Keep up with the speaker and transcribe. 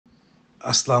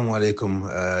Assalamu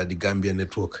alaikum, the Gambia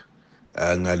network.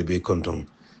 Ngali be kontong.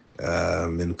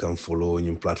 Men can follow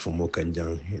your platform mo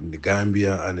kanjang in the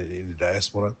Gambia and in the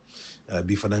diaspora.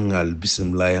 Bi fadangal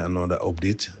bismillah another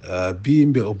update. Bi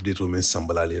mbe update o men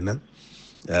sambalale na.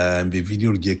 Mbe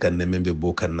video je kan ne membe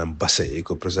bo kan nam basse e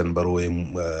ko president Barrow e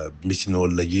mitino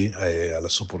laji ay ala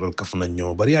support kafna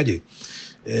nyo bari aje.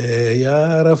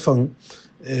 Ya rafang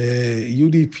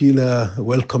UDP la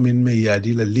welcoming me ya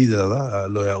di la leader la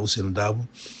lawyer Usain Dabu.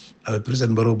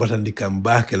 President Barrow batandi kam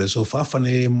bakele so fa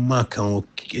fane makan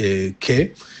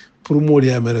ke pour modi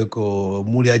ameriko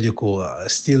modi aje ko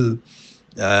still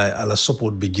ala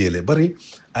support be gele bari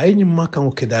ay ni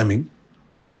makan ke daming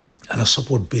ala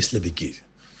support base le be gele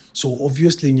so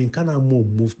obviously nyin kana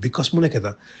move because mo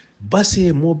nekata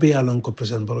base mo be alon ko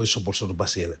President Barrow support so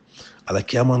base le ala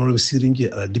kiamano le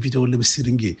siringi ala député le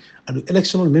siringi adu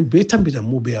election men be tambita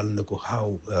mo be alon ko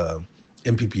how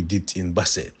NPP did in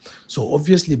Basse. So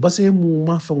obviously Basse mu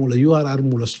mafangula URR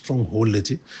mu la stronghold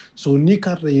leti. So ni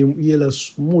karre yela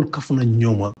small kafuna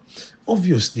nyoma.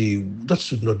 Obviously that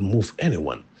should not move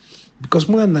anyone. Because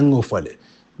muna nango fale.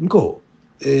 Nko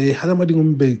hadama di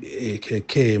ngombe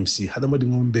KMC, hadama di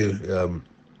ngombe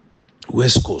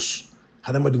West Coast,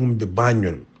 hadama di ngombe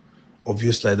Banyon.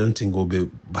 Obviously I don't think go be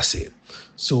Basse.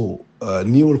 So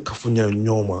niol kafunya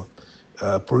nyoma.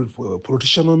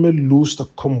 Politician may lose the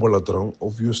combo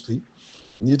obviously.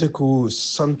 Nite ko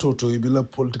santo to ibila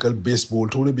political baseball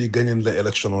to be ganyan the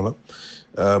election ola.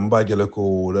 Mbajala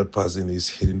ko that person is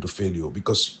heading to failure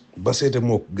because basete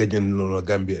mo ganyan no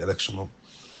Gambia election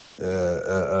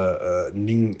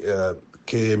ning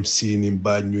KMC ning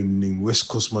Banyu ning West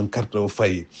Coast man karta o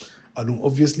fay. Adum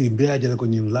obviously mbajala ko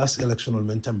ning last election on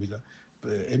mentambila.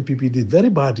 NPP did very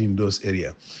bad in those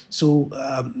areas. So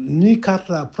ni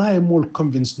karta primal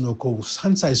convinced no ko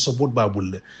sansa support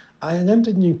babulle.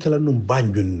 Ayanta nyin kala num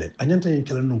banjunne. Ayanta nyin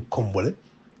kala num kombole.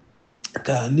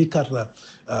 Ka ni karta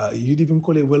UDP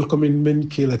ko le welcoming men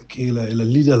kila ila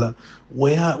leader la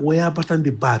waya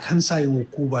batandi back hansa yo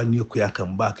kuba ni ko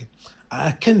yakam back.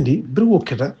 Kendi briwo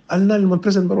keta alnal man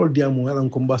president Barrow diamu alan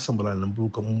ko mba sambala na bru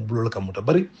ko bru la kamuta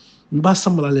bari mba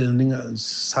sambala le ninga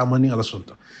samani ala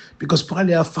sonta because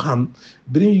probably I faham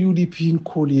bring UDP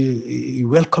call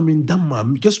welcoming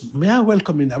them just may I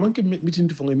welcoming am ke meeting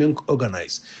to men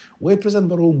organize where president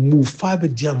Barrow move fabe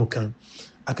diamu kan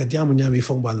aka diamu nyami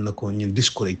fongbal na ko nyin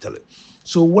discourage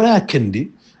so wala kendi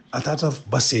atata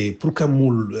base pour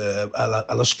kamul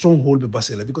ala stronghold be base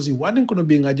la because he wadin kono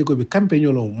be ngaje ko be campaign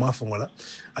lo ma fongola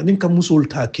anin kam musul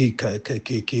ta ke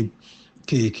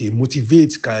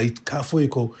motivate ka foi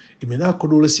ko imena ko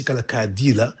do sikala ka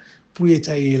dila pour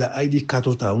eta ila ID card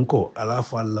ta unko ala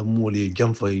fa la mole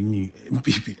jamfa ni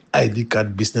MPP ID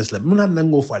card business la muna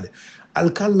nango fale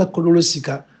alkala ko do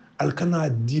sika alkana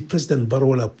di president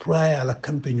Barrow la prior la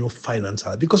campaign of finance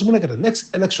because when I get the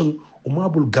next election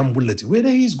umabul gambulati whether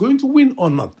he's going to win or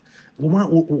not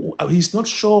he's not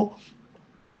sure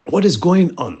what is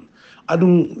going on I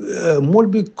don't more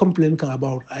big complaint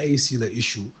about IAC the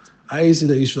issue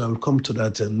I'll come to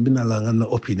that and binala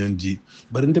ngana opinion ji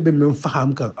but inte be mem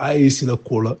faham ka IAC la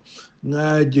kola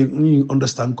nga je ni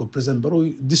understand ko president Barrow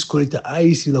discourage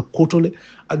IAC la kotole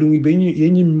adu be ni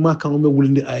yenyi maka ngome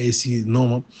wulinde IAC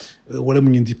normal wala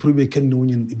mun ndi pribe ken ni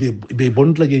wun be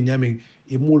bond la je nyame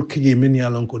e mol kije men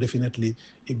yalan ko definitely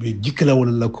e be jikala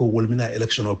wala ko wala mina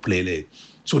electoral play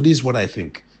so this is what I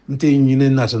think nte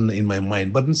nyine not in my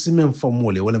mind but nsimem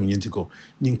famole wala mun ko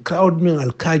nin crowd men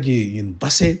al kaje in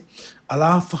basse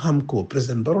ala faham ko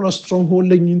president Barrow stronghold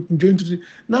la ñin join to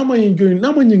nama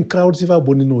ñin crowd sifa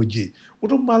bonino je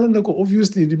woto malana ko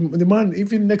obviously the man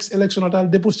even next election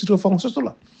atal deposit fon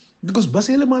sotola because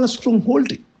basele mala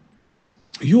stronghold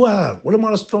URR wala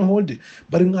mala stronghold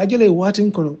bari ngajele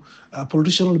watin kono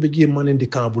politician be ge man in the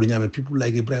kambul nyame people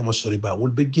like Ibrahim Soriba will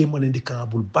be ge man in the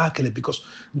kambul bakele because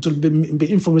until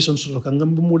be information soto kan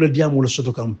ngam mo da diamul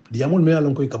soto kan diamul me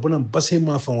alon ko ka bona basse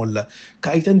ma fa wala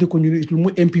ka itande ko ñu itul mu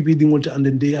MPP di ngol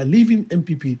and they are leaving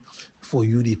MPP for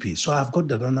UDP so I've got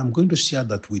that and I'm going to share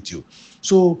that with you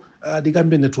so the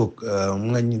Gambia network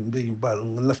ngani be bal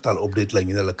laftal update la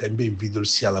ngi la kan be video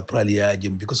siala pralia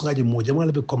jëm because ngaji mo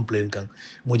jamala be complain kan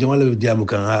mo jamala be diamu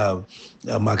kan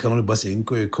ma kan basse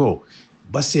ko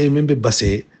basse membe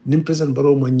basse nim president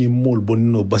Barrow ma ñi mol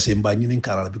bonno basse mba ñi nin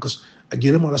karala because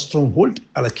agere ma stronghold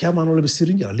ala kiama no le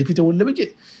sirinja ala lipite wol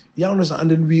lebeke you understand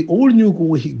and then we all knew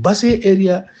basse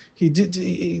area he did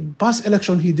past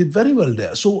election he did very well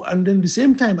there so and then the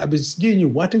same time abis geni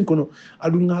watin kono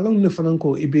adu ngalon ne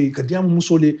fananko ibe kadiam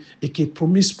musole e ke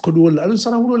promise ko do adu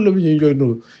sana wuro le ñi joy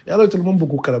no yalla to mom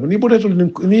bugu kala ni bodeto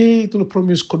ni to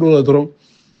promise ko do la dron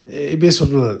based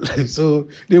on so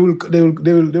they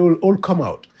will all come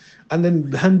out, and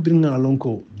then hand bring along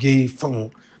ko gay fang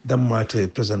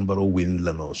damate President Barrow win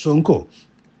lano so nko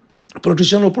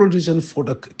politician for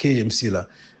the KMC la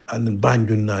and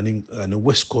Banjul and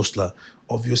West Coast la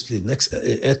obviously next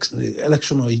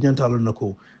election or inyantalo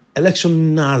nako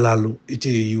election na lalu ite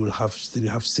you will still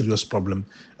have serious problem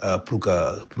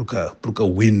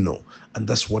pruka win no, and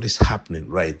that's what is happening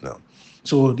right now.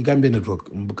 So the Gambia Network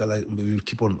we will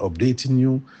keep on updating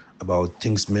you about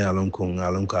things me along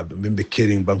ka membe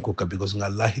caring bankoka because nga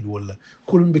lahid wala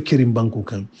kulum be caring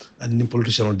bankoka and ni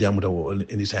politician on diamuda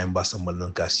anytime basa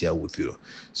malon ka sia with you.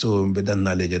 So mbe dan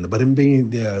na legend but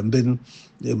mbe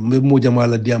mo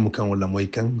jamala diamu kan wala moy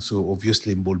kan, so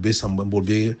obviously mbolbe samba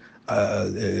mbolbe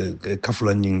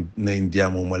kafula nying na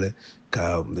indiamu male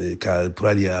ka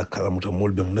pralia kalamuta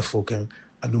molbe mnefo kan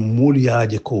and Mulia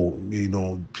ko,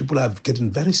 people are getting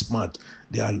very smart.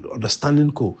 They are understanding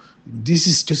ko. This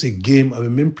is just a game. I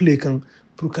mean, play kan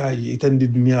pruka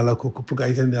itendid miala ko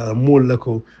pruka itendid mol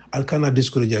ko alkana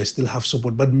discourage. I still have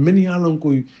support, but many along ko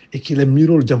ekile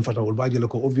mirol jamfata ol baje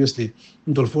ko obviously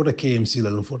ntol for the KMC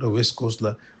la for the West Coast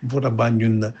la for the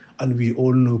Banjul la, and we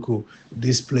all know ko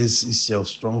this place is your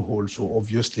stronghold. So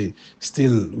obviously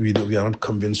still we are not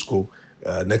convinced ko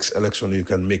next election you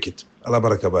can make it. Allah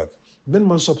baraka back. Then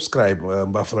man subscribe,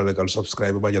 mbafra legal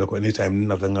subscribe bajala ko anytime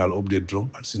na ngal update drum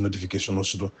and see notification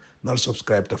also nal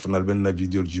subscribe ta fanal ben na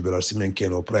video jibral si men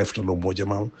keno private lo mo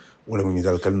jama wala mi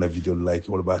dal kal na video like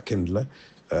wala ba ken la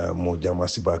mo jama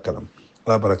si ba kalam.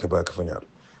 Allah baraka back fanyal.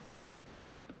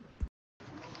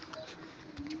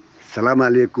 Salam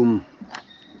alaikum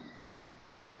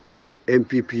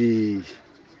NPP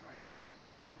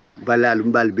balal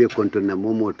mbal be kontona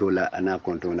momo tola ana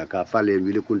kontona ka fale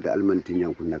wili kunta almanti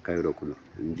nyankuna kayro kuno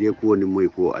je ko ni moy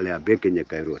ko ala be kenya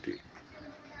kayroti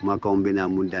maka ombena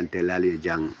mundante lali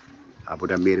jang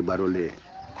abuda meri barole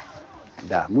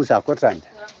da Musa Kotrand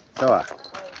tawa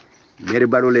meri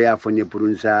barole ya fonye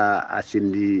purunsa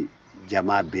asindi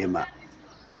jama bema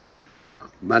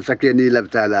masake ni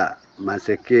labtala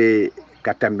masake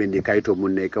katambindi kayto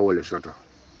munne ka wole soto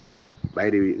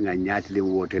bayri nga nyaatili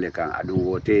wotele kan adu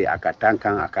wote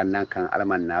akatankan akannan kan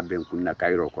alman na ben kunna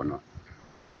kayro kono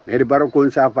meri baro kon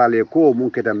safale ko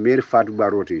mun keta meri fatu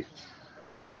baroti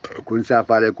kun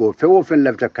safale ko fewo fen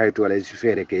lafta kayto la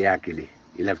isfere ke yakili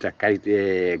ilafta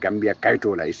kayte Gambia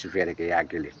kayto la isfere ke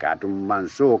yakili katum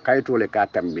manso kayto le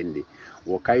katambindi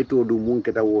wo kayto du mun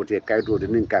keta wote kayto de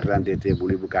nin karande te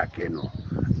buli buka keno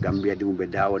Gambia di be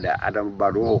dawoda Adam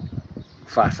Barrow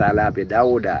fasala be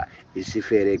dawoda isi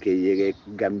fere ke yege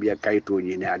Gambia kayto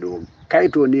nyine ado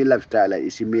kayto ni laftala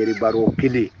isi meri Barrow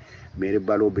kili meri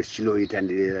Barrow be silo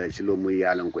itande silo mu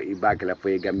yalan ko ibake la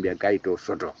fay Gambia kayto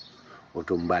soto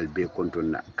oto mbal be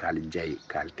kontona kal jay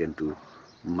kal tentu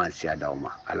mansia dawma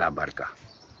ala barka.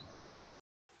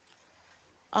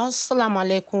 Assalamu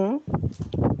alaikum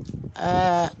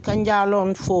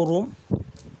kanjalon forum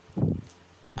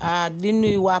di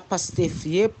nuyu waa Pastef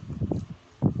yëpp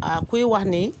kuy wax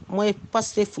ni mooy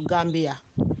Pastef Gambia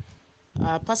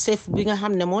Pastef bi nga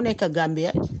xam ne moo nekk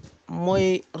Gambia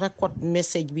mooy record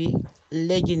message bi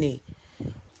léegi nii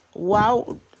waaw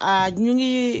ñu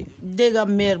ngi dégg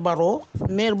maire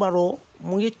Barrow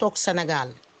mu ngi toog Sénégal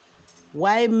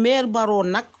waaye maire Barrow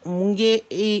nag mu ngi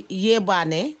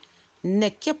yéebaane ne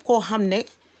képp koo xam ne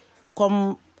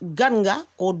comme gan nga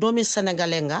o doomi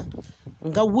sénégalais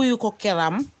nga wuyu ko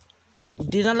keram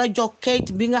dina la jox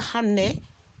kayit bi nga xam ne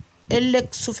ëllëg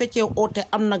su fekkee oote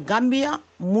am na Gambia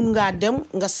mun ngaa dem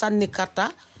nga sànni karta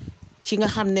ci nga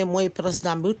xam ne mooy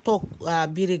président bi toog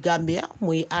biiri Gambia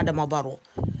muy Adama Barrow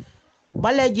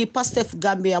ba léegi Pastef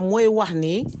Gambia mooy wax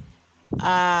ni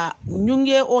ñu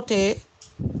ngi oote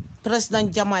président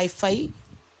Diomaye Faye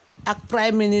ak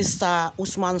prime minister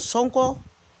Ousmane Sonko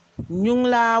ñu ngi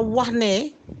la wax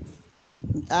ne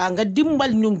nga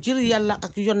dimbal ñu ngir yàlla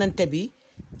ak yonente bi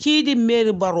kii di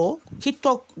maire Barrow ki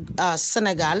toog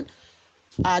Sénégal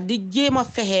di jéem a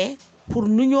fexe pour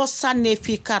nu ñoo sànnee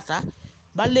fii karta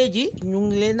ba léegi ñu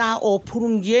ngi leen a oo pour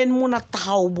ngeen mun a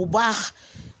taxaw bu baax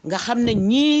nga xam ne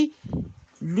ñii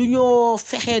lu ñoo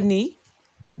fexe ni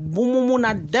bu mu mun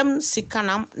a dem si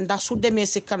kanam ndax su demee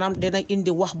si kanam dina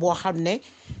indi wax boo xam ne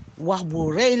wax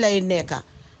bu rëy lay nekka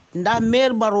ndax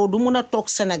maire Barrow du mun a toog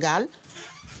Sénégal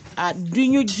du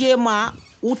ñu jéem a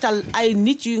utal ay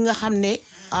nit yu nga xam ne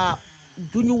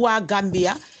du ñu waa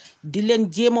Gambia di leen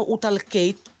jéem a utal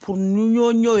kayit pour ñu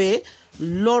ñoo ñëwee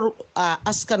lor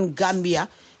askan Gambia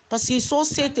parce que soo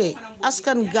seetee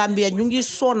askan Gambia ñu ngi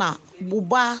sona bu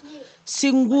baax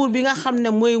si nguur bi nga xam ne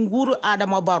mooy nguuru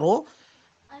Adama Barrow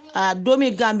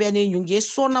doomi Gambia ni ñu ngi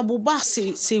sonna bu baax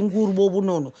si nguur boobu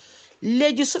noonu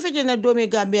léegi su fekkee ne doomi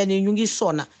Gambia ni ñu ngi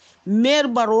sonna maire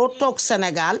Barrow toog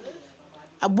Sénégal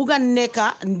bugga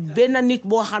nekka benn nit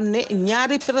boo xam ne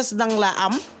ñaari président la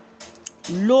am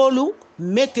loolu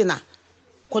métti na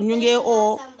kon ñu ngi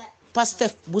oo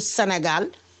Pastef bu Sénégal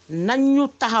nañ ñu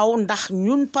taxaw ndax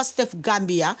ñun Pastef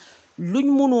Gambia luñ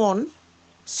mun woon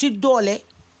si doole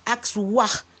ak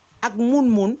wax ak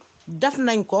mun def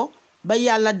nañ ko ba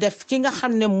yàlla def ki nga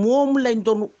xam ne moom lañ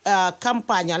doon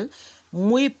campagnal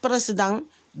muy président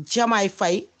Diomaye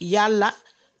Faye yàlla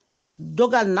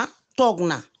dogal na toog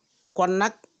na kon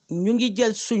nag ñu ngi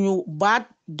jël suñu baat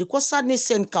di ko sànni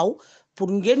seen kaw pour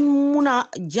ngeen mun a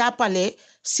jàppale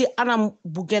si anam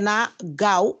bu gën a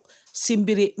gaaw si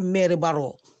mbiri maire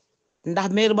Barrow ndax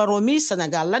maire Barrow mi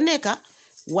Sénégal la nekka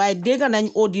waaye dégg nañ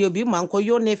audio bi maa ngi ko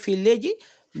yónnee fii léegi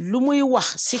lu muy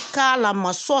wax si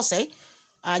kaalama soose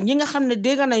ñi nga xam ne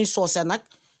dégg nañ soose nag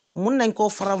mun nañ koo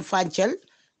faram-fàcceel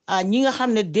ñi nga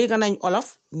xam ne dégg nañ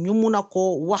olof ñu mun a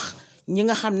koo wax ñi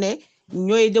nga xam ne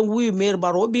ñooy dem wuyu maire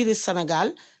Barrow biiri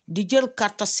Sénégal di jël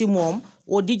carte si moom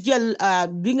o di jël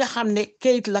bi nga xam ne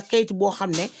kayit boo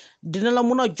xam ne dina la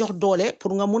mun a jox doole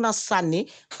pour nga mun a sànni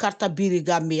carte biiri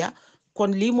Gambia kon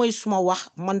lii mooy suma wax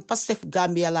man Pastef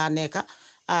Gambia laa nekka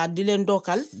di leen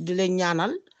dookal di leen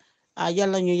ñaanal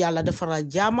yàlla ñu yàlla defaral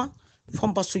jaama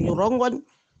fompa suñu rongoñ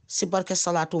si barke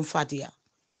salatum fatiha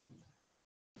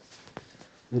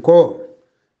nko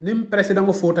nim president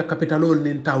o fota capitalol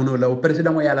nin tawno la o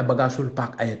president o yala bagasul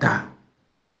pak ayeta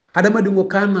hadama dingo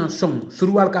kana song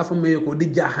surwal ka fa meye ko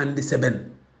di jahandi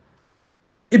seben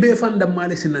ibe fanda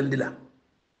male sinandila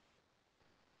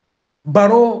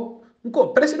Barrow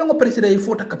nko president o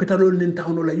fota capitalol nin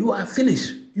tawno la you are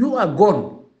finished, you are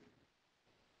gone.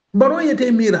 Barrow yete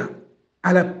mira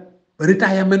ala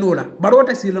retirement ola Barrow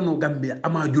ta silano Gambia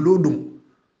ama julodum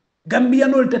Gambia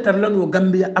nol tetarlano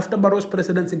Gambia after Barrow's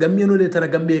presidency Gambia nol tetara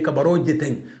Gambia ka Barrow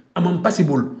jeteng amam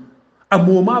possible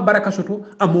amoma baraka soto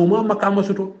amoma makama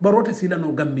soto Barrow ta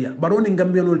silano Gambia Barrow ni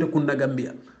Gambia nol te kunna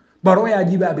Gambia Barrow ya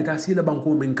jiba abita sila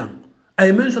banko men kan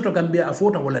ay men soto Gambia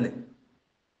afota wala le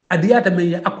adiyata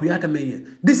meye akuyata meye.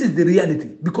 This is the reality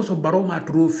because of Barrow ma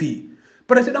trophy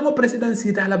president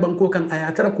sita la banko kan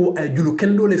ayatara ko ay julu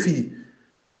kendo le fi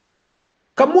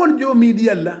kamol jo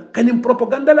media la kanim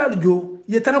propaganda la jo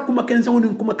yetara kuma kensa woni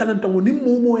kuma kalanta woni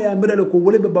momo ya mirale ko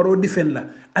wole be Barrow difen la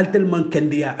altelman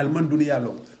kendiya alman duniya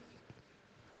lo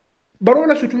Barrow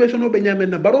la situation be nyamen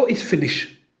na Barrow is finished.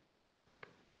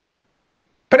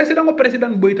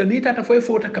 President boyta ni tata foy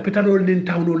fota capital nin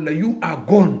town la you are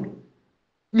gone.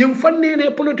 Ñim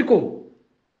fannene politico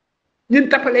ñin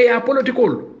tapale ya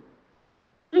political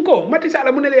nko Mati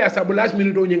Sala munele ya sabu last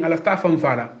minute o ñing ala sta fam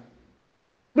fara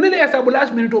munele ya sabu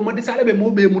last minute o Mati Sala be mo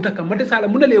be mutaka Mati Sala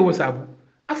munele wo sabu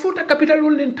afota capital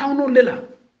nin town lela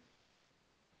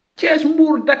Thiès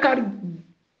Mbour Dakar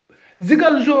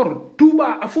Ziguinchor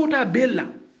Touba afota bella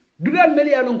dudal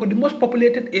meli ya lonko the most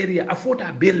populated area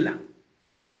afota bella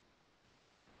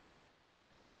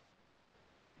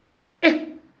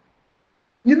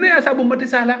ñine ya sabu Mati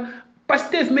Sala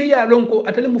Pastef me ya lonko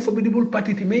atale mu formidable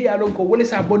party me ya lonko wala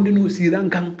sa bondino siran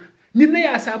kan ñine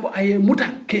ya sabu aye muta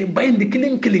ke bayndi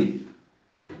killing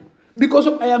because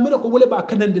of aya mira ko wala ba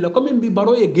kanandi la comme bi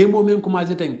Barrow e gemo men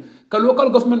commencé ten ka local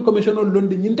government commissioner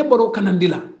londi ñinte Barrow kanandi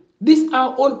la. These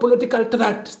are all political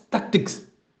tactics.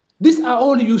 These are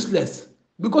all useless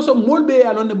because of molbe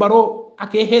ya londe Barrow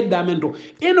ake head damento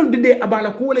end of the day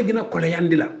abala ko wala gina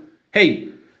kolayandi la. Hey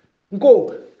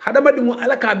nko hadama dingo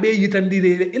alaka be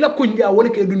yitandire ila kunja wala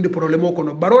ke dundi problème ko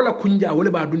no Barrow la kunja wala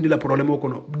ba dundi la problème ko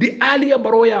no the earlier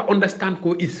Barrow ya understand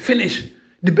ko is finished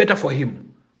the better for him.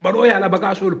 Barrow ya la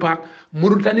bagasol pa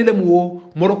Mauritanie le mo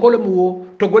Morocco le mo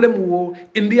Togo le mo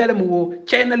India le mo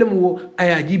China le mo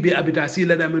aya jibe abita si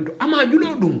la damento ama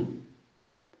julodum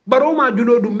Barrow ma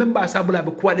julodum memba sabula be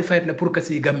qualified la pour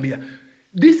kasi Gambia.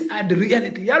 These are the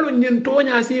reality yalo nyen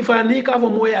tonya sifa ni ka fo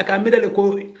moya ka midale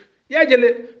ko ya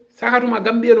jele sahatuma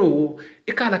Gambia no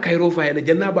ikala Cairo fa yana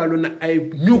janna balu na ay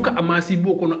nyuka amasi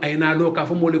boko no ay na lo ka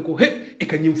fo mole ko he e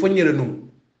ka nyim fonyere no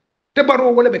te Barrow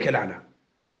wala be kelala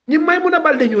ñim may muna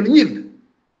balde ñol ñil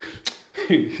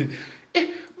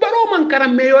Barrow man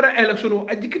karam meyora election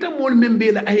ajikita mol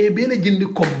membe la aye be la jindi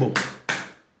kombo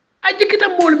ajikita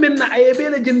mol men na aye be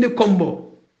la jindi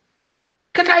kombo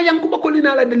kata yanku ba ko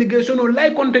lina la delegation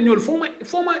lay contenol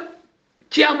foma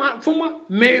ciama foma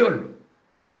meyol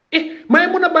may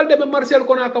muna balde be Marcel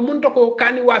Konaka mun to ko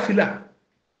kani wafila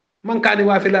man kani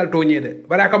wafila to nyede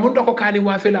baraka mun to ko kani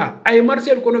wafila ay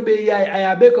Marcel Kono be yaay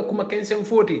aya be ko kuma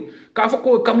 1540 ka fa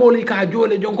ko kamoli ka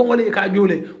jole jonko ngoli ka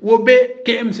jole wo be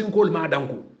KM sinkol ma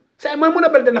danko sai man muna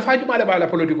balde na faju mala bala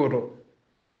politiko to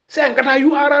sai kata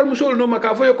URR musol no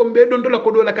maka foyo ko be don to la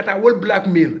ko do la kata wol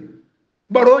blackmail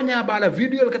baro nya bala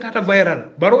video kata ta viral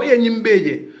baro e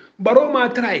nyimbeje baro ma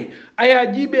try aya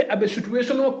jibe abe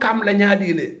situation o kam la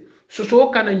nyaadi le so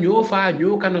kana nyofa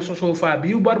nyo kana so fa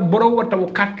bi bar baro wata ko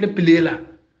katle pilela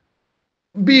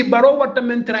bi baro wata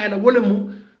men try la wala mu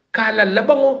kala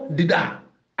labango dida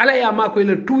ala ya ma ko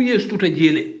le 2 years tuta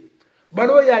jele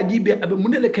baro ya jibe abe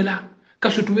munele kala ka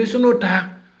situation o ta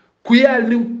kuyal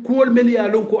ni kuwol mel ya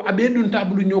lon ko abe dun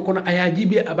tablu nyoko na aya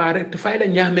jibe abare to fayla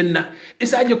nyamen na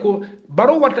isaje ko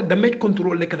baro wata damage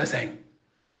control le kala say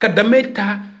ka damage ta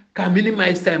ka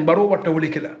minimize time baro wata wole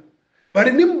kala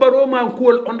bari nim baro ma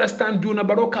kuwol understand juna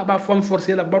baro ka ba fam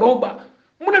forcer la baro ba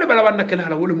munele bala wanna kala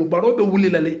la wole mu baro be wuli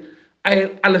la le ay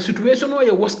ala situation o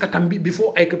ye woska tambi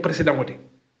before ay ke president wote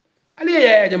ali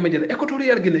ya jamma jele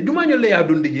equatorial guinée juma ñol le ya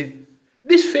dundi je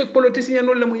this fake politician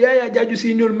no le mu yaya jaju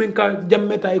si ñol men ka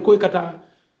jammeta ay koy kata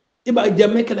iba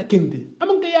jamme kala kende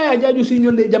amon ke yaya jaju si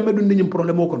ñol le jamme dundi ñim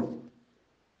problème ko no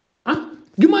ah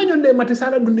juma ñol le mati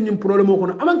sala dundi ñim problème ko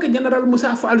no amon ke general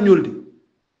Moussa Fall ñol di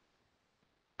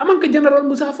amon ke general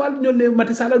Moussa Fall ñol le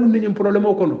mati sala dundi ñim problème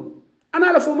ko no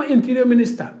ana la former interior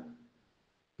minister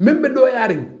membe do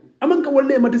yaring amon ke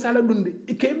wolle mati sala dundi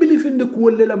ke bili finde ko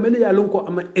wolle la mel ya lon ko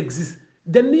ama exist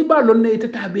janni ba lon ne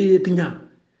tata be tinya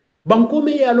banko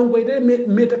me ya lon ko ite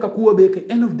meta ka kuwa be ke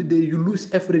end of the day you lose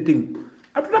everything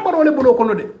atuna barole bulo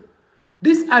kono de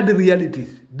these are the realities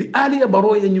the earlier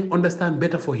baro and you understand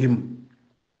better for him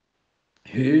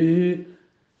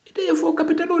ite fo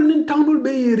capital nin townul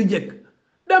be reject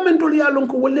da mentol ya lon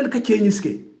ko wollel ka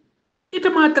chenyiske ite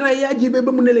ma tra ya jibe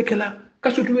be munele kala ka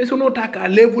sutu we sono ta ka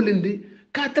level indi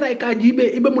ka try ka jibe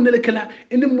ibe munele kala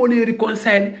indi moni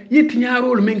reconcile ye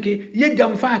tinyarol menke ye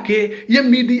jamfa ke ye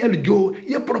midi el jo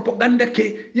ye propaganda ke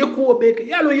ye ko be ke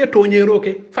yalo ye tonyero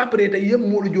ke fa preta ye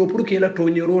mulu jo pour ke la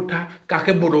tonyero ta ka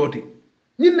ke bodoti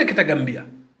nyin ne kita Gambia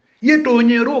ye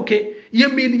tonyero ke ye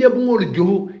midi ye bungol jo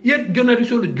ye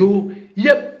journalist jo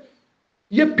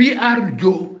ye PR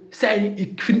jo say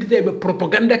findite be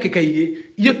propaganda ke kaye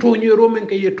ye tonyero men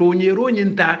ke ye tonyero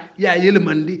nyinta ya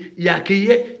yelmandi ya ke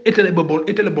ye etele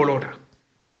bolota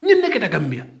nyin ne kita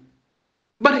Gambia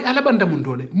bari ala banda mun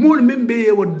dole mol membe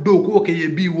ye waddo ko ke ye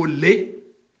bi wolle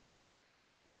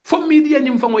fo media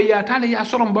nyim fango ya tale ya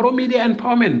sorom baro media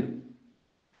empowerment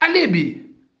alebi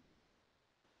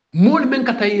mol men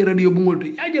kata ye radio bu ngolto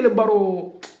ya jele baro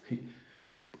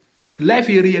life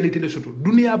ye reality le soto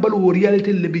dunia balu wo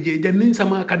reality le bije jannin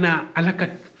sama kana alaka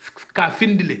ka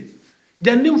findile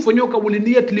jannin fonyo ka wuli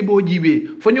niyat libo jibe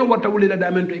fonyo wata wuli la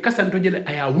damento e kasanto jele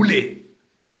aya wule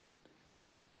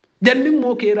jannin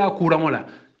mo ke ra kuran wala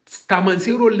taman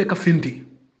sero le ka finti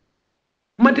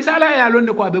mati sala ya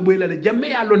lonne ko abe boyla le jamme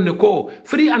ya lonne ko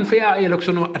free and fair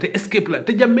election at escape la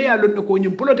te jamme ya lonne ko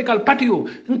nyim political party o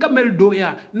nkamel doya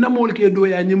namol ke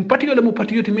doya nyim party le mo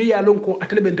party te me ya lon ko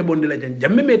atele bente bonde la jan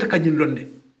jamme me ta kanyin lonne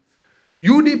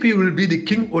UDP will be the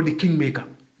king or the king maker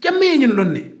jamme nyin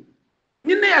lonne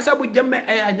nyin ne ya sabu jamme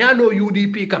aya nyalo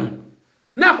UDP kam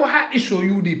na ko ha iso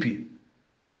UDP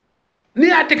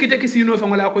ni ateki sino fa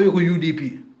ngala ko UDP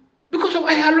because of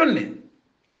aya lonne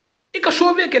ika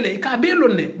sauve kele ika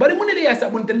belonne bari munele ya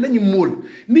sabunte lañu mol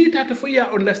ni tata fo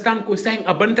ya understand ko saying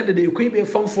abanta de ko be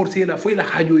fam forcer la fo la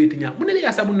hajo yitinya munele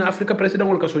ya sabunna africa president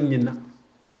wol ka son nyinna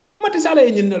mati sala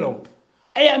e nyinna law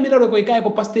ay amira ko kay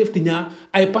ko pastef tinya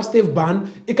ay pastef ban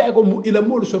ikay ko ila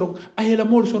mol soro ay la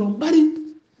mol soro bari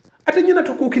ata nyina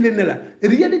to ko kilene la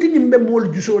reality nyimbe mol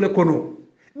jusole kono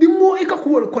di mo ika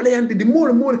ko le yandi di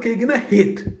mol kay gina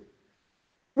hate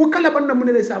wakala banda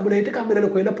munele sabula ite kamera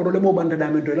ko ila problème o banda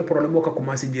damento ila problème o ka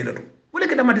commencer jelato wala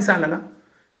ke damati sala la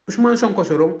Ousmane Sonko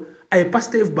sorom ay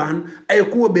pastef ban ay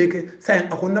ko beke say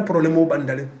akonna problème o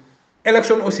bandale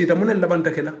election aussi ta munel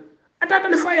labanta kala atata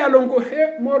le faya lon ko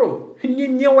he moro ni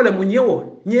nyewole mu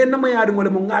nyewo nye na ma yaari ngole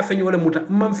mu nga feñ wala muta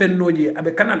mam fen noji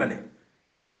abe kanala le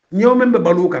nyew membe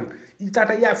balukan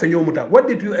tata ya feño muta what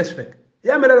did you expect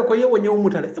ya mera ko yewo nyew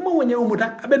muta le mo nyew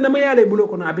muta abe na ma yaale bulo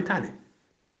ko na abitale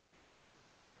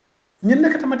ñen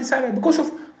nak tamati sala because of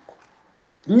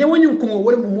ñewñu ko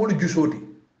wala mo mol jusodi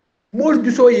mol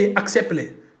jusoye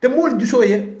acceptable te mol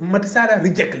jusoye mati sala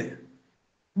rejectle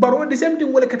baro the same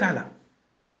thing wala katala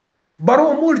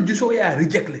baro mol jusoya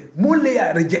rejectle mol le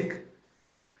ya reject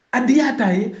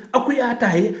adiyata yi akuyata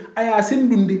yi aya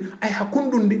sindundi aya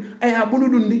kundundi aya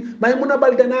buludundi may muna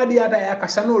balde nadiyata ya ka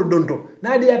sanol donto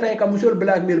nadiyata ka monsieur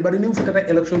blackmail bari nim futata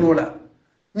election wala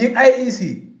ñi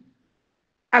IEC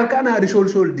alkana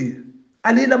risol di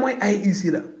ali la moy IEC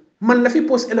la man la fi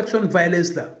post election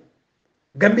violence la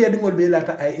Gambia dingol be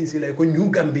lata IEC la ko ñu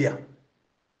Gambia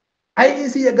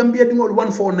IEC ya Gambia dingol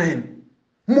 149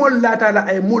 mol latala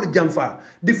ay mol jamfa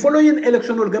the following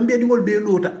election ol Gambia dingol be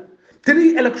lota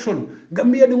 3 election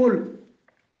Gambia dingol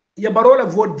ya barola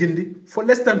vote jindi for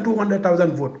less than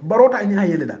 200,000 vote barota nya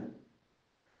yele da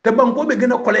te banko be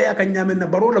gëna kolé ak ñamen na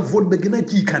barola vote be gëna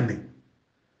ci kande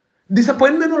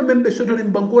disappointment ol membe soto ni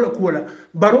banko la ko la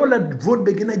barola vote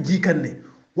be gëna ji kande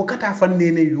wakata fan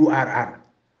nene URR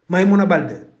may muna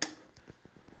balde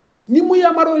ni mu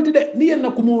yamarol ti de ni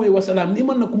yenna ko moy wasalam ni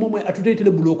man na ko moy atutete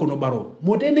le bulo ko no baro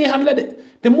mote ne xam la de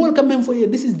te mol quand même foye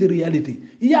this is the reality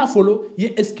ya follow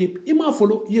ye escape ima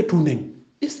follow ye tuning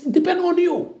it depend on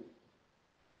you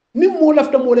ni mo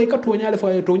lafta mo lay ka tonya le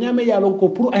foye tonya me yalo ko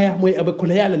pour aya moy abe ko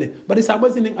yalla le bari sa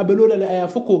basi ning abe lola le aya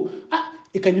foko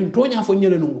e kanyum tonya fo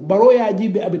nyele no baro ya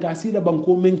jibe abita sida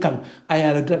banko men kan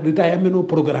aya rita ya meno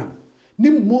programme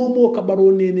nim momo ka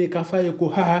baro nene ka faye ko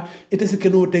ha ete se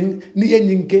keno teng ni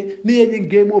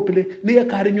yenyinke mo pele ni ya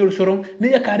kari nyol soron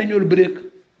ni ya kari nyol break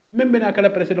même bena kala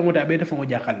president ngota be defo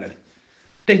jakal la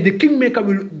te the kingmaker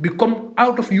will become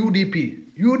out of UDP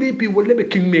wolle be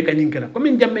kingmaker nyinkela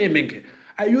comme jamme menke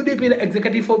a UDP la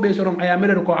executive fo be soron aya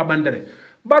mere ko abandere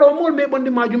baro mol me bondi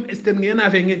majum esten ngena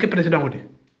fe ngeke president ngoti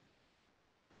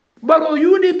baro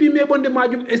UDP me bonde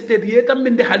majum estate ye tam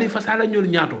minde Halifa Sallah ñol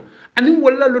ñaato anim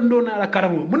wala londo na la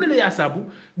karamo munele ya sabu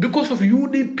because of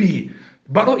UDP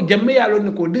baro jamme ya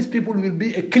lon ko these people will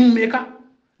be a kingmaker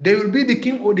they will be the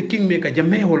king or the kingmaker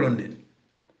jamme holonde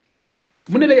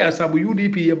munele ya sabu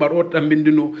UDP ye baro tam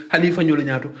bindino Halifa ñol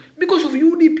ñaato because of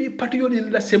UDP patriote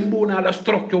la sembo na la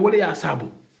structure wala ya sabu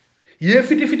ye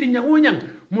fiti nyango nyang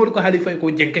mo ko Halifa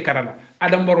ko jenke karala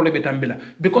adam baro le betambila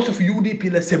because of UDP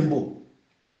la sembo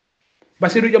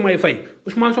Basiru Jamay Fay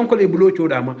Ousmane Sonko le bulo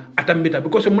chodama atambita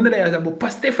because munela ya sabu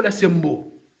Pastef la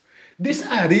sembo these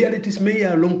are realities me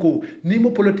ya lonko ni mo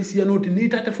politician oti ni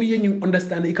tata fo yenyu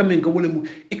understand e kamen ko wole mu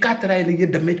e ka try le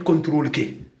damage control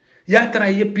ke ya try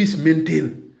ye peace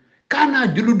maintain kana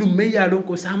juludu me ya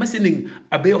lonko sama sening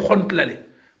abe khontlale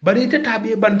bari tata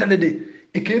be bantale de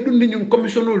e ke dundi nyum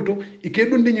commissionol to e ke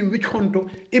dundi nyum wich khonto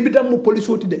e bidam mo police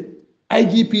oti de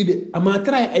IGP de ama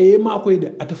try aye ma koy de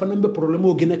atafanambe problème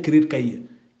o gëna créer kay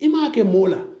ima ke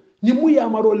mola ni mu ya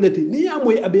maro leti ni ya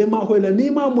moy abe ma koy la ni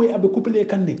ma moy abe couplé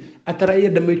kanne atraye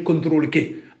damay contrôle ke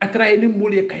atraye ni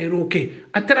mulé kayro ke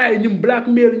atraye ni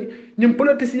blackmail ni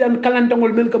politicien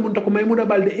kalantangol men ka munta ko may muda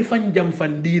balde ifan jam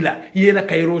fan dila yela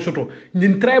kayro soto ni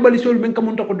tribalisol men ka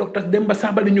munta ko docteur Demba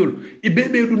Sabali ñol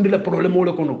ibebe dundi la problème o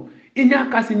le kono inya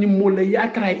kasi ni mole ya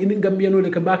try ini Gambiano le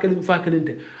ka bakali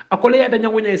fakalente akole ya danya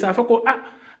wonya sa fako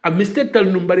a mistake tal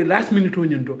numbari last minute o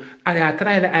nyinto aya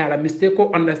try la aya la mistake ko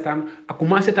understand a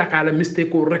commencer ta kala mistake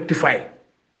ko rectify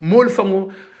mol fango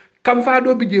kam fa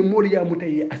do bije mol ya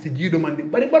mutay asijido mandi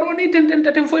bari baro ni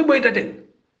ten foy boy taten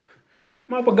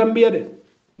ma fa Gambia de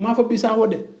ma fa Bissau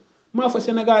de ma fa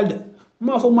Senegal de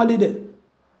ma fa Mali de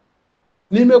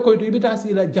ni me koy to ibita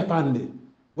sila Japan de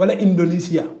wala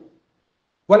Indonesia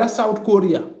wala South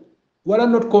Korea wala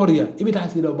North Korea ibita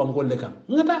sila bangol de kam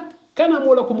ngata kana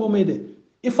mola ko momede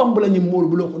ifam bula nyim mol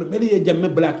bulo ko beli ye jamme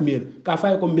blackmail ka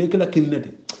fay ko be kala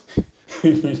kinnete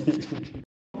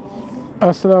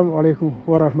assalamu alaikum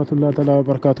wa rahmatullahi ta'ala wa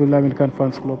barakatuh la min kan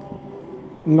fans club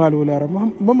ngalu la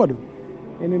Mamadou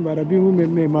ene mbara bi mu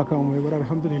me makam mo bara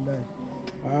alhamdulillah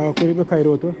ko be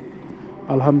kayroto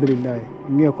alhamdulillah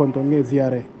ngi konto ngi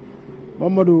ziaré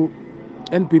Mamadou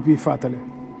NPP fatale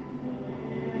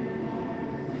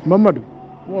Mamadou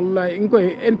wallahi inko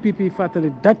NPP fatale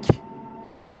dakki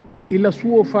ila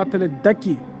suo fatale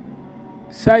dakki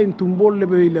sayin tumbol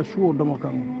lebe ila suo dama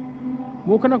kam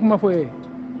mo kana ko mafoye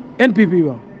NPP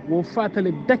ba wo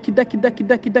fatale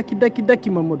dakki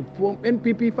Mamadou fo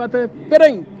NPP fatale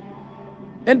pereng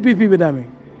NPP be dame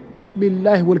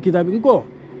billahi wal kitab ngo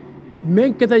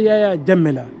men keta yaya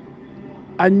jammela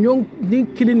anyon ni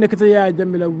kilin ne keta yaya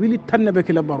jammela wili tanne be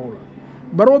kila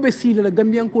barobe sile la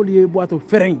Gambian ko liye boato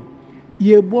fereng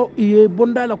ye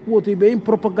bonda la kuoto be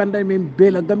propaganda men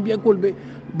be la Gambian ko be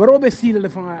barobe sile la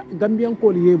fa Gambian ko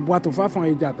liye boato fa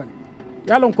e jatan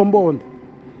yalon ko mbon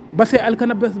base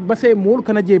alkana base mol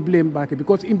kana je blame baake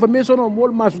because information o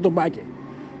mol masuto baake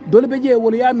dole be je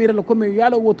wol ya mira la comme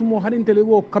yala wotumo hanintele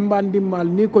wo kambandi mal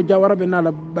ni ko jawarabe na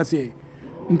la base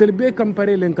ntel be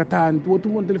kampare len katan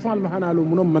wotumo téléphone ma hanalo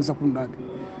munom man sakundade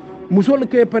musol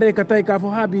ke pare katay ka fo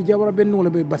habi jawara ben no le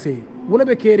be base wala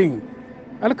be kering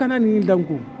alkana ni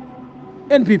danku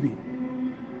NPP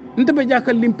nte be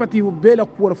jakal limpati be la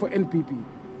ko fo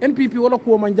NPP wala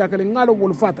ko man jakale ngalo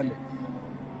wol fatale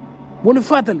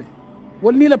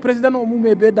wol ni la president o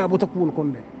mume be da bota ko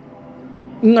konde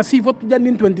nga sifot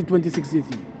jannin 2026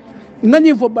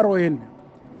 ngani fo baro hen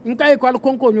nkay ko al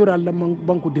konko nyora la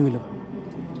banku dingil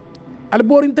al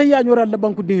borin tayya nyora la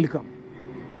banku dingil kam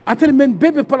atel men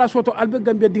bebe place oto albe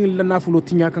Gambia dingil la nafulo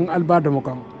tinya kan alba damo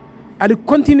kan al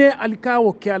continue al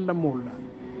kawo ke alla molla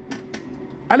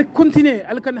al continue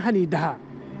al kan hani daha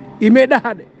ime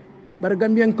daha de bar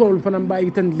Gambian ko fanan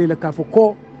bayi tan lela kafo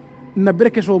ko na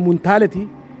breke so mun talati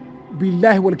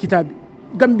billahi wal kitab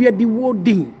Gambia di wo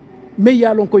ding me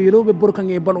yalon ko yelobe borkan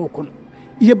e balo kon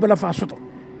yebala fa soto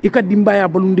ikadi mbaya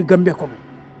balundi Gambia kono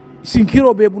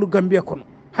sinkiro be bulu Gambia kono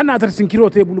hana tar sinkiro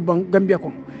te bulu Gambia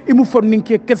kono imu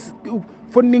fonninke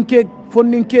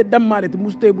dammale te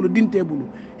muste bulu dinte bulu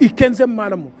i kense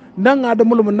malamu nanga da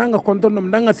mulu nanga kontonnom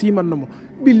nanga simannom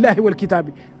billahi wal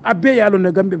kitabi abbe yalo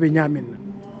ne Gambia be nyamen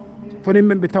fonin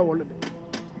men be tawol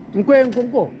de ko en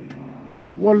ko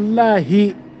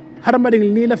wallahi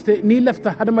harmading ni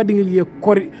lafta harmading ye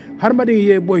kori harmading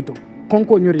ye boyto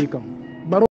konko nyori kam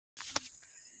baro.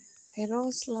 Hello,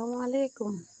 assalamu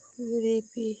alaikum.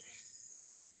 UDP,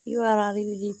 URR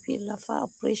UDP, Lafa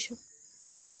Operation.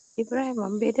 Ibrahim,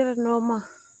 I'm better than normal.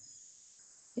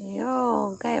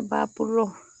 Yo, kaya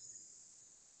bapulo.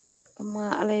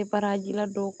 Ma alay baraji la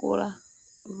dokola.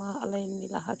 Ma alay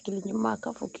nila hakili nyuma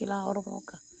ka fukila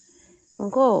oromoka.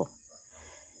 Ngo,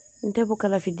 ntebu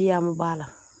kala fidia mubala.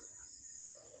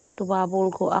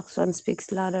 Tubabul ko action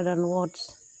speaks louder than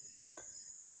words.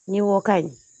 Ni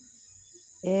wokany.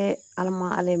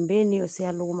 Alma alembeni osi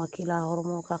aluma kila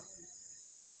oromoka.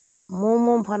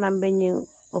 Momom fanam benyin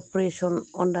operation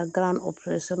underground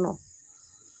operation no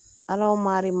alaw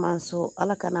mari manso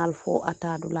ala kanal fo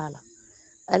atadu lala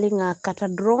ali nga kata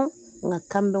drone nga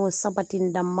kambe ngo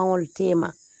sabatin dam mangol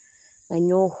tema nga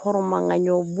nyo horma nga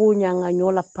nyo bunya nga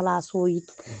nyo la palaso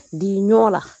yit di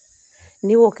nyola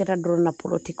ni wo keta drone na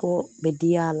politiko be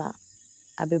diala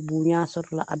abe bunya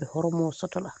sotola abe hormo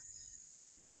sotola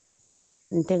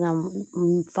ntenga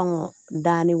fango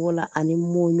dani wala ani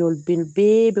moñol bil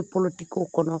bebe politiko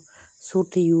kono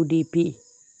surti UDP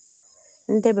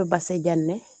ntebe base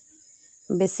janne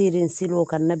mbe sirin silo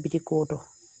kan nabiti koto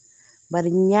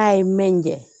bari nyaay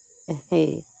menje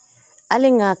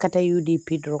alinga kata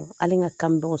UDP dron alinga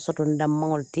kambe o soto ndam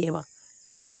mangol tema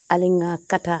alinga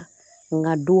kata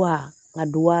nga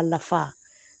dua lafa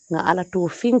nga ala to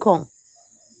finkon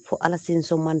fo ala sin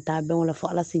so manta be wala fo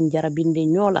ala sin jarabinde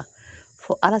nyola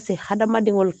fo ala si hadama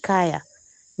dingol kaya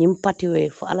nyim patiwe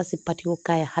fo ala si patiwo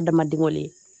kaya hadama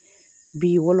dingoli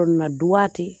bi wolon na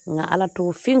duwati nga ala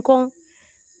to finkon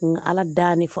nga ala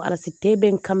dani fo ala si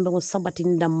teben kambe ngo sabati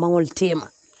ndam mangol tema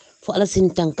fo ala sin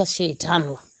tanka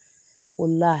shaitan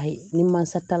wallahi nimman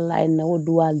satalla en wo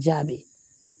duwal jabe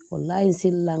wallahi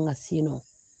silla nga sino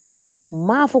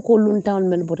ma fo ko luntan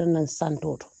men botanan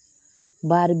santoto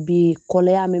bar bi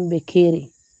kolya men be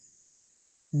keri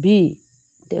bi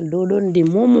del do don de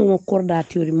momo ngo korda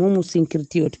tiori momo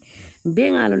sinkirtioti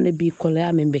be ngalo ne bi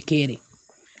kolya men be keri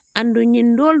ando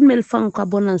nyindol mel fan ka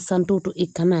bonan santoto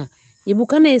ikana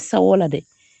ibukana e sawola de.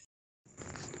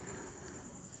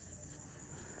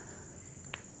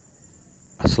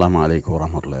 Assalamualaikum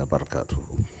warahmatullahi wabarakatuh.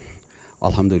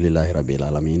 Alhamdulillahi rabbil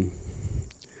alamin.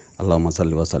 Allahumma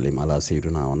salli wa sallim ala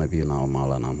sayyidina wa nabiyyina wa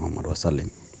maulana Muhammad wa sallim.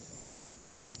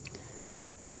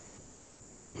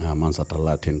 Man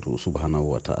satalla tentu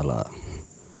subhanahu wa ta'ala.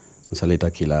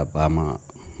 Salita kila bama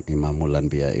imamul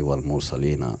anbiya wal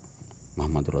mursalina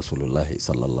Muhammad Rasulullah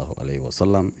sallallahu alaihi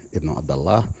wasallam ibnu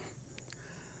Abdullah.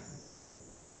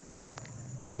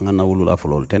 Ngana wulul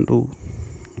aflol tentu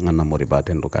ngana moriba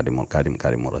tentu kadimul kadim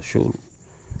rasul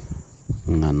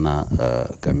ngana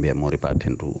Gambia moriba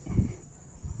tentu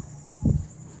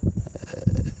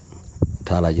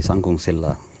talaji sangkong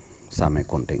silla same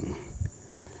konteng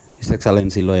His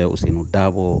Excellency Lawyer Usinu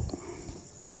Dabo,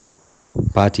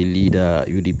 party leader,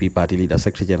 UDP party leader,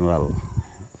 Secretary General,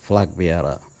 flag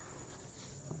bearer,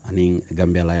 aning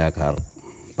Gambia layakar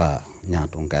pa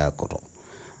nyatong kaya koto.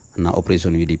 Na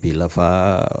operation UDP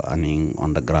lafa aning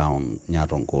on the ground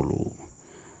nyatong kolu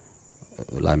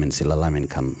lamin sila lamin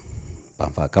kan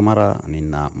pamfa kamara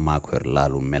aning na makwer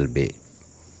lalu melbe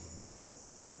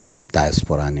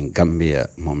diaspora aning Gambia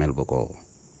mo melbo ko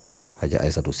haja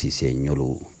Aissatou Cissé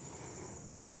nyolu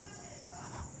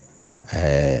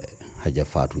haja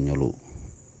Fatou nyolu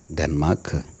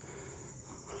Denmark,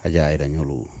 haja Aida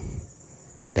nyolu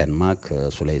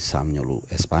Denmark, Souley Sam nyolu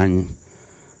Espagne,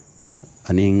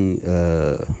 aning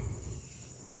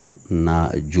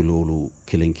na julolu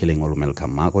kiling olu mel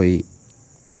kam makoy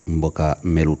mboka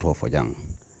melu to fo jang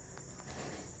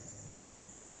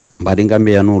mbadi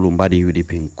Gambia nolu mbadi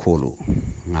UDP kolu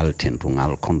ngal tentu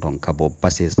ngal konton kabo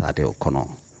passé sate o kono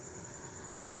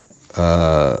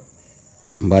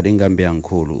mbadi Gambia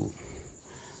kolu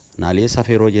nale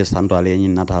saferoje santo ale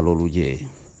nyin natalolu je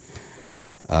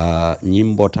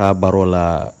nyim bota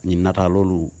barola nyin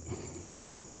natalolu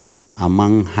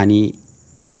amang hani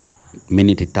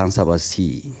minute tan saba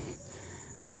si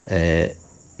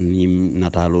nim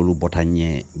natalolu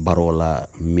botanye barola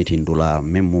mitindula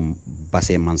memum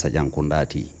base mansa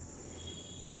jankundati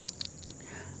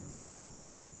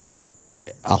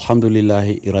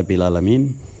alhamdulillahi rabbil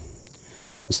alamin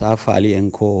sa faali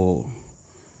en ko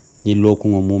ni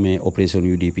lokugo mume operation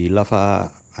UDP lafa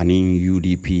anin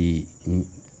UDP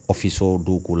office o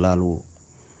duku lalu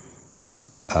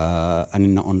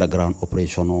anin na underground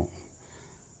operation o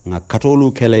nga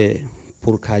katolu kele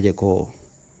pour kaje ko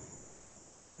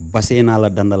basena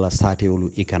la dandala satewolu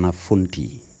ikana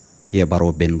funti ye baro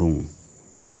bendung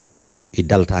i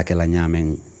dalta ke la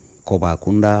nyamen koba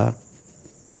kunda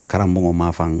karambo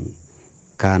mafang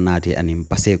ka nati anim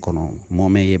base kono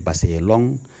mome ye base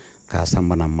long ka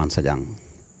sambana mansajang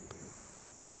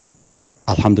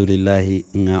alhamdulillah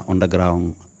nga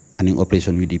underground aning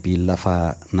operation UDP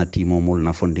lafa nati momol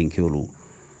na funding kyolu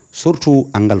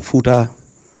surtout angal futa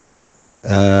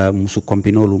musu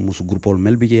kompinolu musu groupol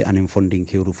melbije anim funding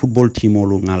kyolu football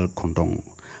teamolu ngal kontong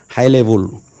high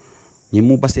level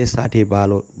nyimu base sate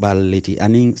balo baleti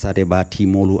aning sate ba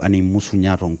teamolu aning musu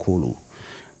nyaton kolu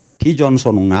T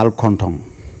Johnson ngal kontong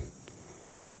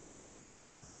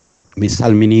mi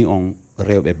salmini on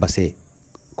rewbe base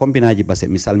kombinaji base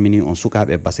mi salmini on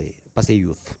sukabe base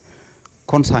youth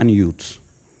concern youth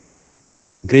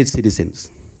great citizens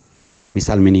mi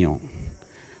salmini on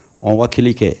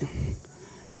wakilike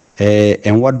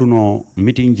en wadduno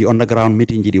meeting ji underground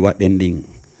meeting ji di wadden ding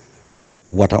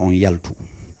wata on yaltu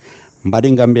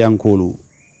mbadi Gambiankolu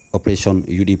operation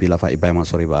UDP la fa ibayma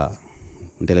soriba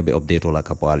ndelebe update la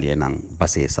kapo alienan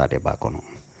base sate ba kono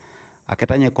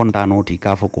aketanye kontanoti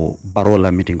kafoko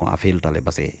barola meeting ko afel tale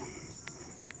base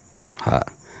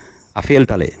afel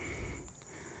tale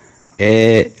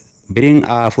bring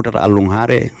a futata allung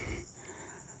hare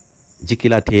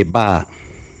jikila te ba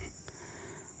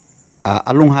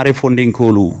allung hare funding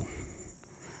kolu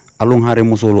allung hare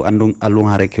musolu andung allung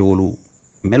hare kewolu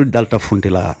mel dalta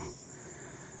funtila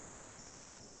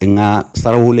nga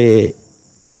sarawule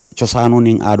cosano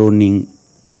ning ado ning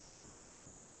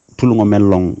tulungo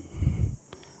mellong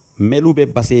melube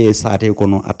base sate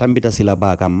kono atambita sila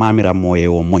baka mamira moye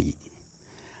o moyi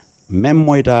mem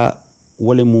moyta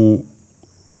wole mu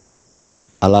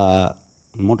ala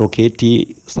moto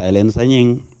keti silence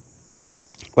anying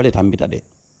wale tambita de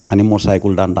ani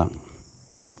motorcycle dandang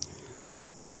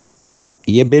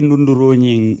ye bendunduro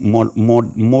nying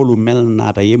molu mel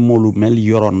nata ye molu mel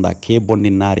yoronda ke bondi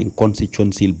nari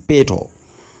constituency beto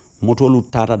motolu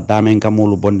tata damen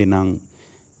kamolu bondi nang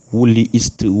wuli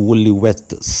east wuli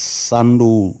west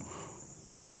sandu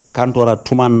kantora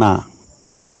tumanna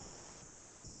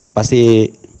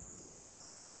parce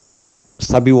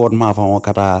sabi won ma fa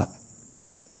kata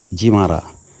jimara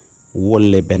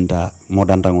wolle benta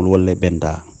modantangol wolle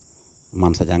benta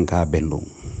man sajanka bendum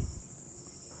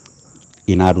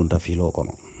ina dun ta filo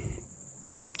kono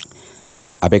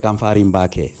abe kam farim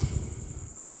bake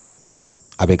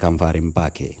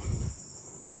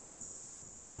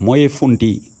moye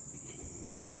funti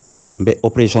mbe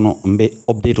operation mbe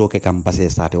update o ke kam base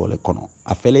sate wala kono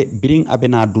afele biring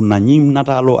abena dunna nyim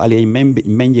natalo ale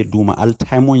menje duma al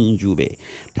time on jube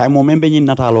time o membe nyin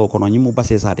natalo kono nyimu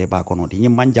base sate ba kono di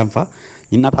nyim man jamfa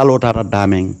nyin natalo tata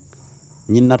damen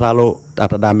nyin natalo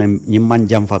tata damen nyim man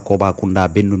jamfa ko ba kunda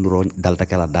bendunduro dalta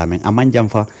kala damen aman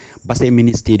jamfa base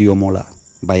ministerio mola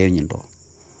baye nyinto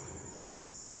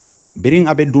biring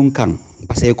abe dun kan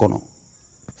base kono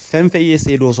femfe ye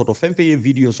sedo soto femfe ye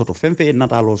video soto femfe ye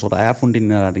natalo soto aya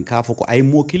fundinira din ka foko ay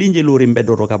mo kilinje lori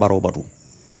mbeddo to kabaro batu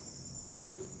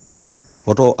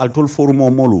foto altul forumo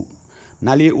molu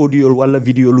nali audio wala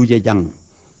video luje jang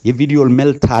ye video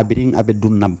mel tabiring abe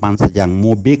dunna bansa jang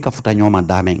mo be kafuta nyoma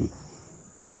damen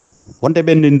wonde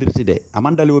bendindirti de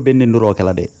amandali o bendindiro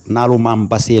kala de nalu mam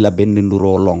basela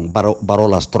bendindiro long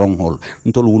barola stronghold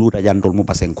ntol wuluta jantol mu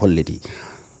basen kolleti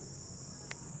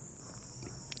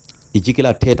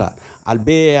ijikila teta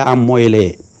albe am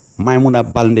moyle maymuna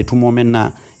balde tumo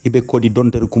menna ibe kodi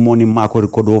donter kumoni makori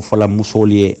kodo fola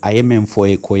musoliye ayemen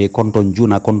foye koye konton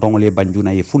juna konton le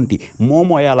banjuna ye funti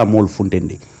momo yala mol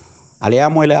funtendi ale ya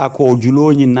moyle ako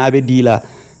juloni nabe dila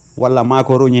walla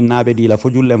makoro nyi nabe dila fo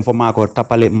jullem fo makor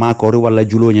tapale makori walla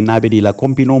juloni nabe dila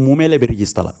kompino mumele be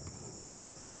registala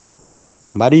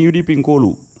mbadi UDP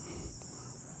ngolu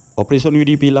operation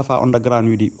UDP lafa underground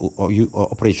UDP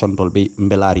operation tolbe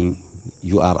mbelaring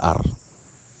URR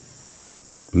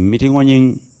meeting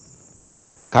on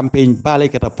campaign bale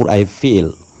kata pour ay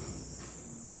fail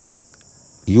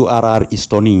URR is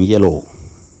turning yellow.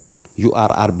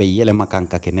 URR be yele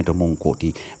makanka keneto mon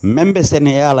koti membe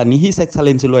Senegal ni His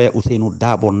Excellency lawyer Ousainou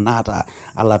Darboe nata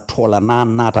ala tola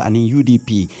nata ani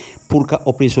UDP pour ka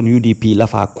operation UDP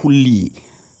lafa kulli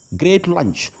great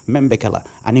lunch membe kala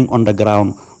aning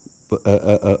underground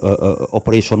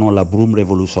operation la broom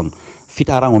revolution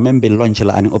fitarango membe lunch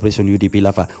la aning operation UDP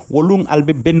lafa wolung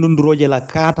albe bendundroje la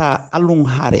kata alung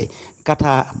hare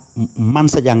kata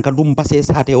mansa jang kadum basse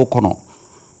sate o kono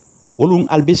wolung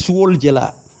albe suwol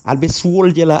jela albe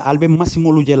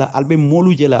masimolu jela albe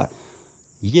molu jela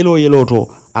yelo to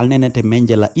alnenete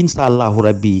menjela inshallah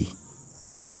rabbi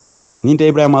ninte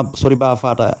Ibrahima soriba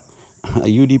fata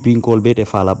UDP kol bete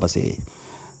fala base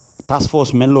task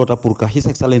force men lota pour que His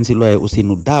Excellency lawyer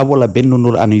Ousainou Darboe la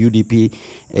bennunur an UDP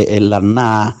la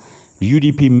na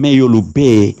UDP meyolu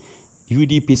be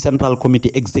UDP Central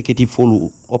Committee Executive folu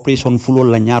operation fulo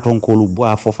la nyaton kolu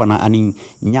boa fofana aning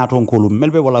nyaton kolu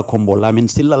melbe wala kombo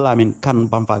lamin silla lamin kan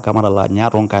bamfa kamara la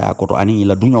nyaton kaya koto aning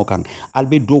ila dunyo kan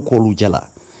albe do kolu jala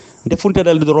nde funte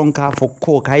dal doron ka fo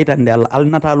ko kayita ndal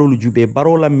al natalolu jube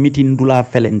barola meeting dula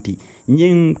felenti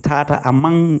nyin tata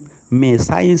amang me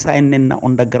science nenna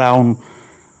underground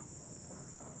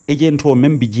agent o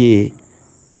membi je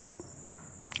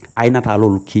ay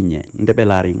natalolu kinye ndebe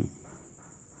laring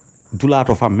dula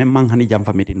to fam même man hani jam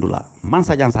famiti dula man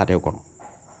sa jan sate kono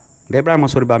de Ibrahima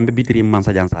sori ba mbe bitiri man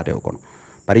sa jan sate kono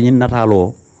bari nyin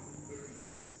natalolu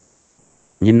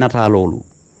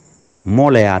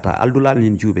mole yata aldulal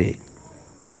nin jube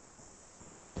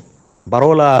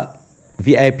barola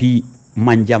VIP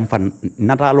man jam fan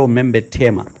natalo membe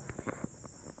tema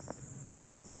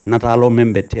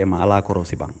ala koro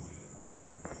sibang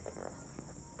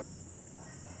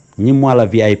nyimmo ala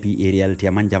VIP area te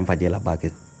man jam fajela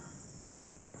bake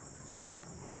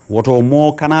woto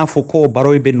mo kana fo ko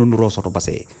baroy bendunduro soto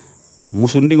base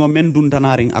musundingo men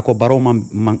duntanaring ako baro man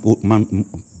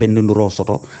bendunduro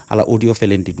soto ala audio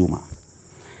felenti duma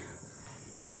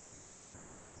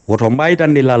woto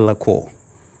mbaytandi lalla ko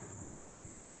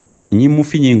ñimmu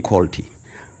fiñin kolti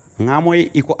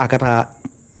ngamoy iko akata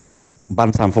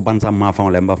bansam ma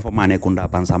fon lemba fo mane kunda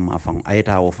bansam ma fon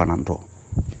ayeta o fananto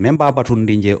même ba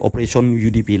batundi je operation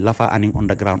UDP lafa aning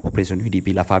underground operation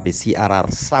UDP lafa be CRR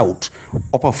South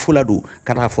opa fuladu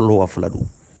kata follow fuladu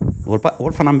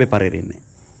wol fanambe parerene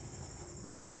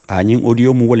aning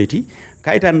audio mu woleti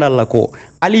kayta ndalla ko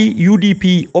ali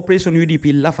UDP operation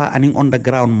UDP lafa aning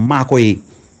underground makoy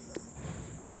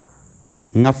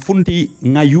nga funti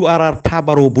nga URR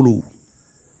tabaro bulu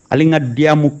ali nga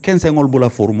diamu 15 ngol bula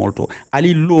formol to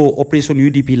ali lo operation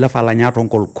UDP lafa la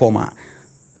nyaton kol koma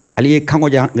ali kango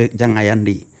janga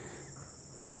yandi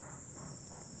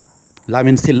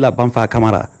lamin silla bamfa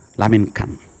kamara lamin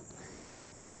kan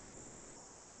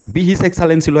bi His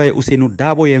Excellency lawyer Ousainou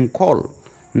Darboe yen call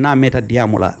na meta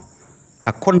diamula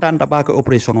a kontanta bake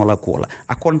operation wala kola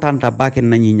a kontanta bake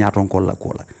nani nyaton kol la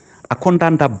kola a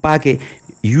kontanta bake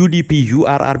UDP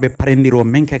URR be parendiro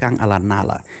menke kan ala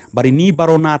nala bari ni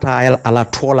baro nata ala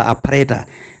tola a preta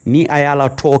ni ayala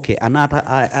toke anata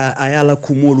ayala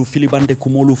kumolu filibande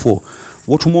kumolu fo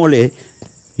wotumole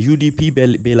UDP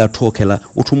be la toke la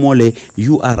wotumole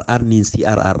URR ni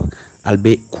CRR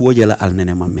albe kuojela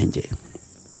alnene mamenje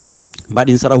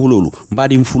mbadin sarahulolu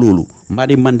mbadin fulolu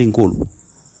mbadin mandinkolu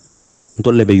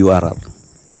ntolle be URR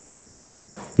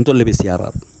ntolle be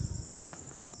CRR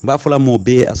ba fula mo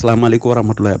be assalamu alaikum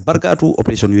warahmatullahi barakatuh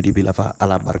operation UDP lafa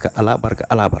ala barka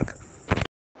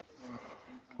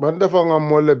ban defa nga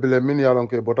molle bile min yalon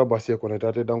ke bota basie ko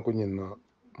netate danko nyinna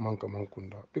manka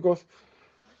mankunda because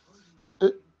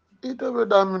ite be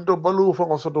da min to balu fa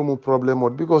ko soto mu problème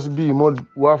because bi mo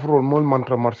wafro mo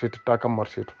mantra marché ta kam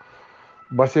marché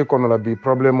basie ko no la bi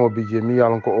problème bi je mi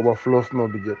yalon ko overflows no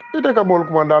bi jet ite ka bol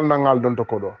ko dal nangal don to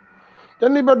ko do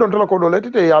janni be don to ko do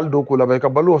letite yal do ko la bay ka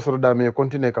balu soto da me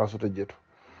continue ka soto jeto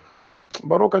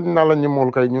baro kan nala nyimol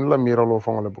kay ñun la miralo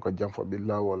fongale bu ko jam fa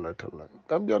billahi wallahi taala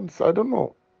Gambian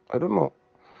I don't know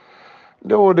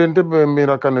de wo den tebe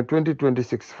mira kan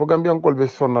 2026 fo Gambian kol be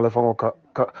sonnale fango ka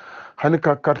hani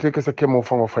ka carte ke se kemo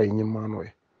fango fay nyimano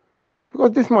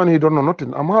because this man he don't know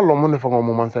nothing ama long mo ne fango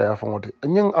mo man sa ya fango te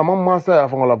nyen ama ma sa ya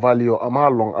fango la value ama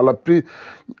long ala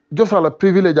just ala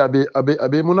privilege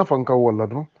abe mo na fanka wala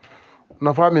do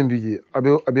na fa men biye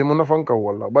abe mo na fanka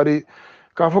wala bari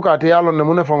ka fo ka te yalo ne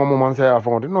mo ne fango mo man sa ya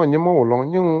fango te no nyimo wolo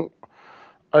nyen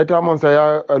ay ta man sa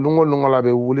ya lungo la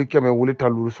be wuli keme wuli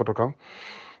taluru soto kan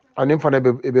anin fane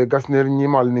be gasner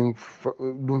nyimal nin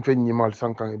dum fe nyimal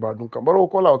sankan ba dum kan baro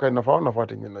ko la kay na fa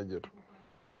te nyina jeto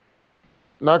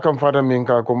na kam fata min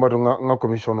ka ko mbadu nga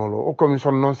commission lo o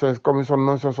commission nonsense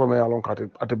o me yalon kate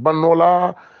ate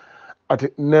bannola ate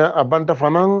ne abanta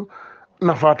fanan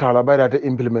nafata la bayda ate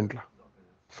implement la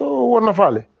so wonna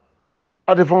faale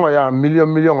ate fonga ya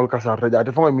million ol kasar reja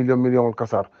ate fonga million ol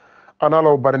kasar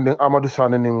analo barinde Amadou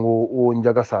Sane ni wo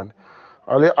njaga Sane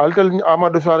ale altel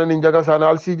Amadou Sane ni njaga Sane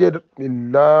al sije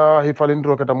billahi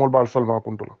falindro kata mol bal solma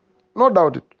kuntulo no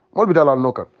doubt it mol bi dalal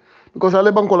no kan because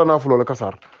ale banko la nafulo la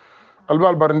kasar albe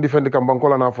al barin defend kam banko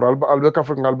la nafulo albe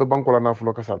kafrik albe banko la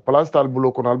nafulo kasar place tal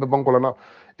bulo kono albe banko la na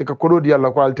e ka kodo di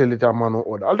alla ko altel ta mano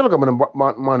oda altel ka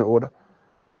mano oda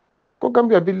ko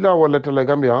Gambia billahi wala tele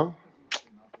Gambia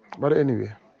but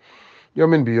anyway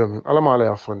yomin bi yomin ala ma ala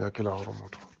ya sonde akila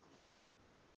horomoto